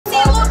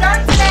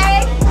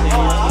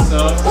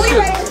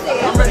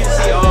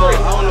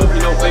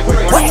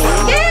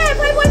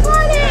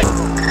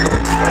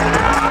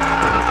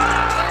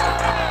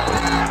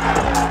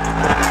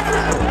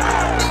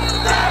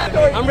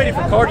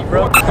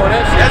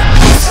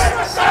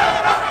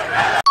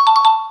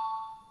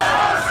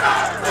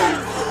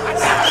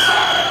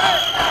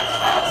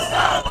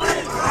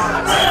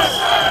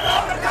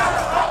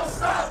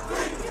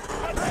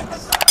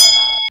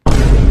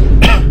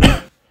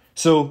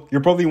So, you're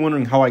probably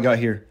wondering how I got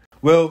here.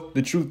 Well,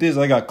 the truth is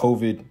I got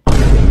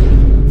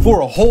COVID.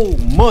 For a whole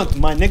month,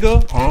 my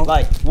nigga. Huh?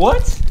 Like,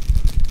 what?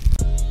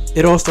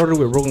 It all started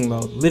with Rolling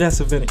Loud. Lit ass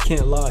event, I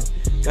can't lie.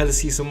 Got to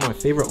see some of my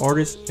favorite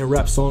artists and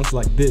rap songs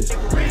like this.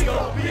 We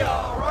gon' be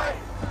alright.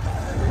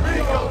 We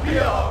gon'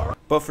 be alright.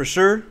 But for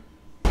sure,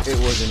 it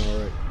wasn't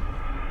alright.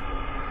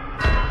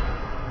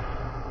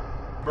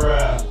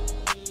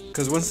 Bruh.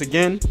 Cause once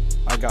again,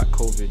 I got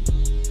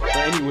COVID. But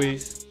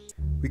anyways,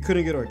 we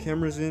couldn't get our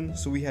cameras in,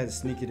 so we had to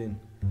sneak it in.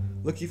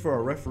 Lucky for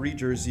our referee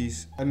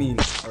jerseys,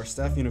 our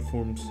staff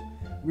uniforms,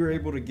 we were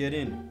able to get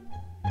in.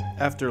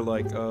 After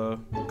like a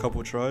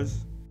couple tries.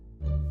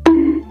 They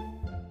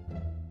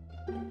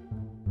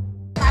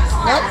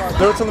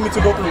were telling me to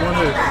go through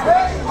 1A.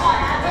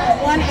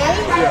 1A?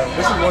 Yeah,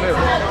 this is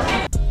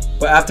 1A.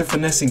 But after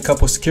finessing a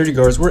couple security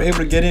guards, we're able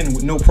to get in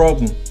with no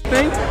problem.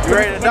 You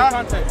ready to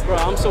die? Bro,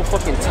 I'm so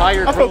fucking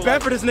tired, I feel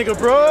bad for this nigga,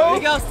 bro.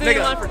 Nigga, I was standing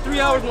in line for 3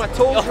 hours and my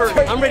toes hurt.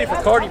 I'm ready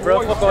for Cardi,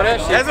 bro. Fuck all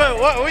that shit. That's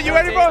what you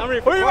ready for? I'm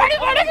ready for Who you ready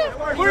for, nigga?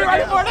 Who you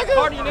ready for, nigga?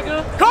 Cardi,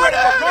 nigga. Cardi,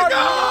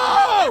 go!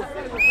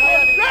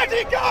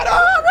 Reggie got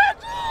him!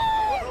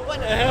 Reggie! What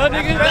the hell,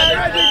 nigga?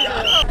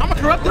 I'm a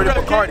corrupt ready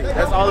for Cardi.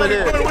 That's all it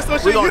is.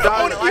 We gonna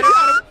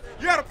die.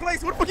 You got a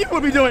place. What the fuck you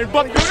gonna be doing,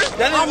 Buck? I'm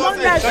on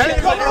that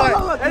shit.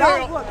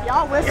 Look,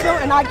 y'all whistle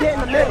and I get in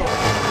the middle.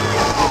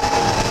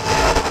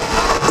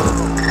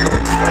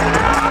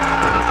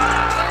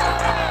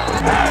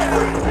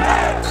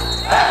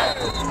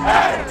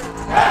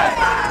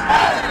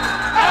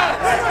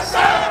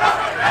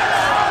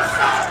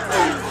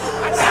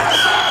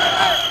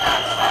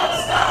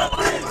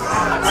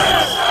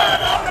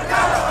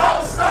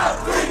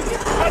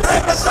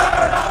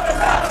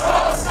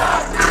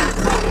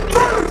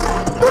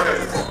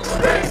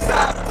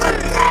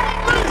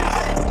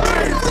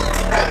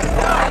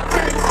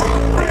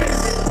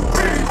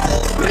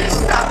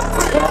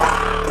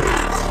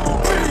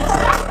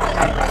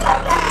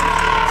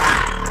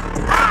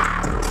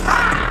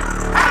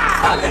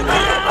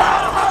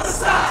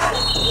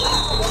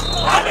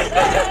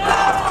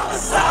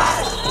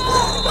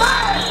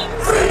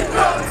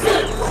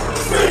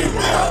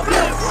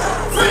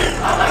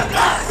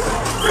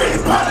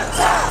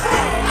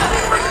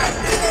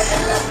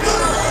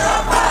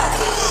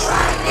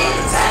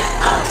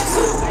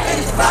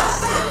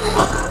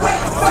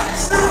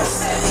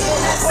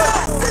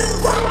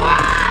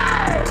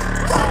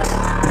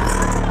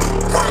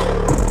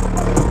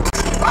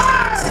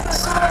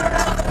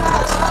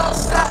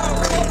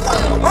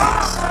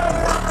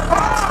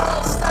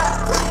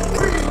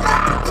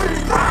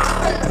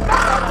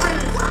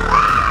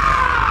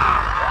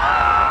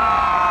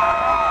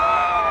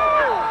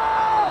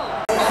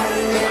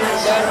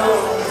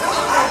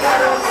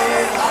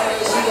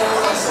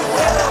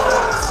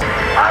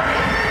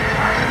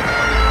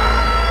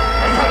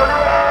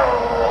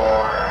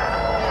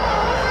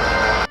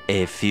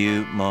 A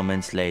few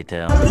moments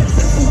later. Sit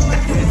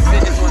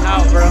this one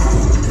out, bro.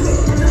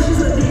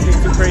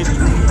 It's too crazy.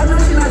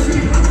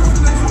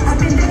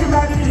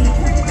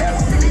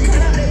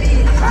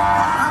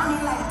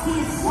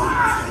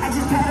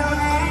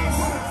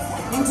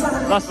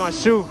 Lost my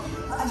shoe.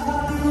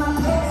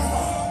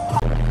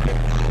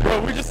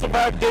 Bro, we just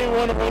survived day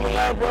 1 of Rolling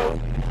Loud, bro.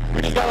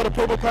 We just got on the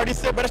Playboi party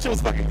set, but that shit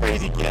was fucking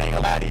crazy, kid. I ain't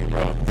gonna lie to you,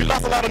 bro. We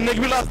lost a lot of niggas.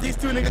 We lost these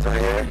 2 niggas right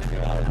here.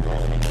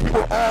 We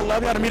were all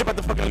love. We had to meet up at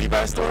the fucking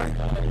Levi's store.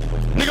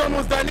 Nigga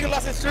almost died. Nigga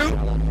lost his shoe.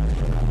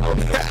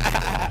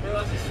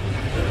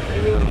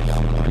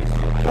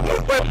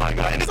 Oh my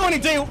god. And it's only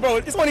day, bro.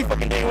 It's only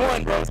fucking day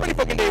 1, bro. It's only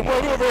fucking day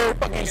 1. We were here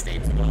fucking day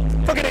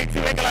 2.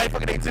 Ain't gonna lie,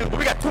 fucking day 2. But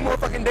we got 2 more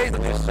fucking days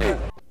of this shit.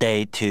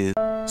 Day 2.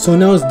 So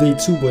now it's day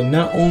 2, but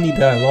not only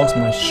did I lost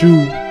my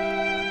shoe,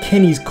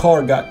 Kenny's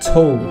car got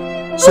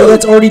towed. So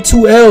that's already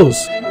 2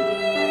 L's.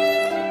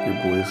 Your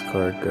boy's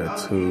car got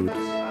towed.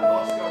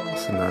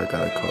 So now I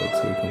gotta call the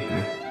tow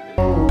company.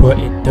 But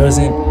it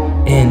doesn't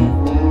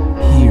end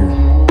here.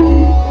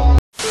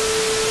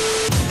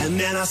 And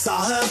then I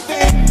saw her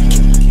face.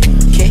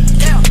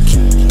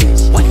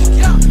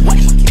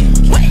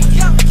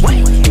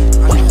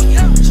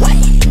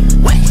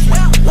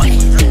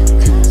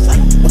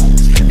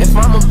 If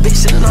I'm a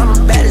bitch, then I'm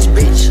the baddest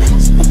bitch.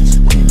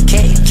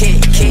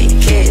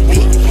 Can't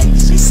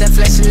be. Set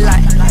flashing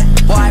light.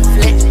 Boy, I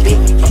flex big.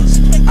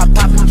 I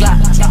pop a Glock.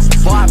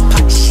 Boy, I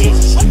pop shit.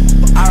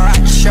 I rock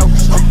the show.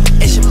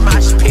 It's your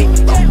moshpit.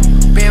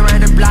 Been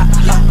around the block.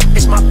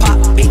 It's my pop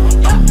beat.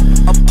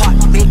 A pop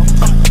beat.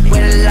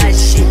 With a light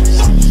shit.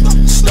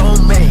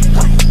 Stone man.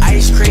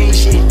 Ice cream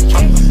shit.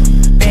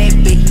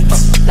 Bad beat.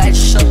 Like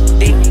suck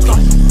dick.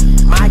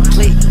 My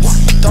clique.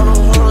 Throw the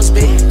horns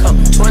big.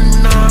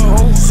 29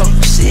 hoes.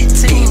 Shit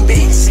team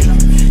bitch.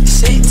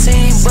 Shit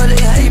team buddy.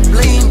 How you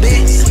bling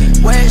bitch?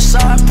 Where's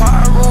our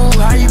power room?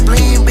 How you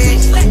bling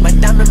bitch? My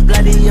diamond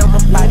bloody on my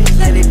body.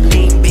 Let it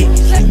bling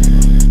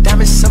bitch.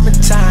 Diamond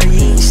summertime.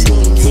 You ain't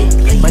seen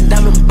it. My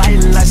diamond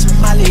biting like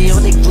Somali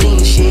on the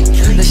clean shit.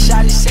 The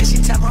shawty said she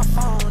tapped my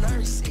phone. I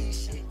received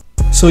shit.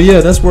 So yeah,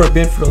 that's where I've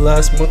been for the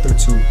last month or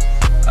 2.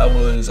 I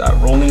was at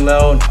Rolling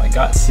Loud. I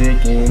got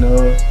sick and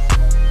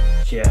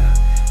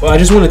yeah. But I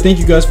just want to thank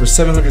you guys for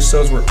 700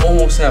 subs. We're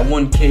almost at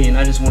 1K, and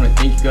I just want to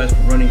thank you guys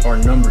for running our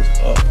numbers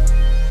up.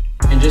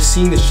 And just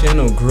seeing this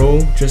channel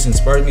grow just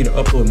inspired me to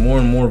upload more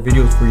and more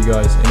videos for you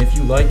guys. And if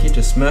you like it,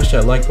 just smash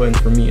that like button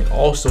for me. And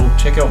also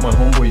check out my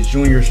homeboy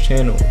Junior's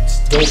channel.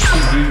 It's Dope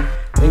TV.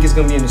 Link is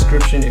gonna be in the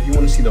description. If you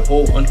want to see the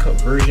whole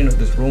uncut version of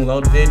this Roll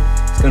Loud vid,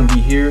 it's gonna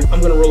be here.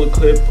 I'm gonna roll a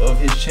clip of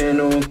his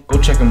channel. Go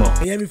check him out.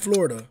 Miami,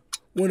 Florida,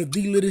 one of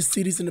the littest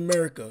cities in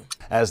America.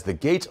 As the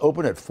gates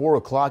open at 4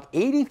 o'clock,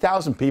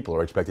 80,000 people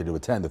are expected to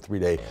attend the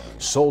 3-day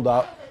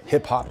sold-out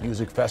hip-hop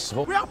music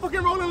festival. We out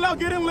fucking rolling loud,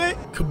 getting lit.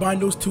 Combine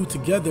those two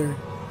together,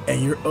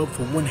 and you're up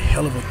for one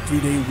hell of a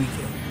 3-day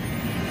weekend.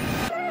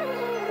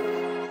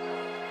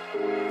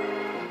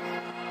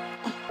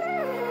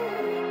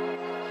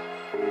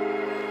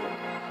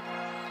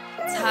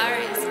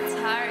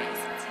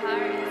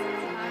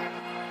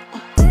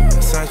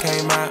 The sun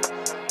came out,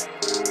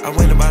 I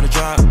went about to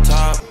drop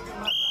top.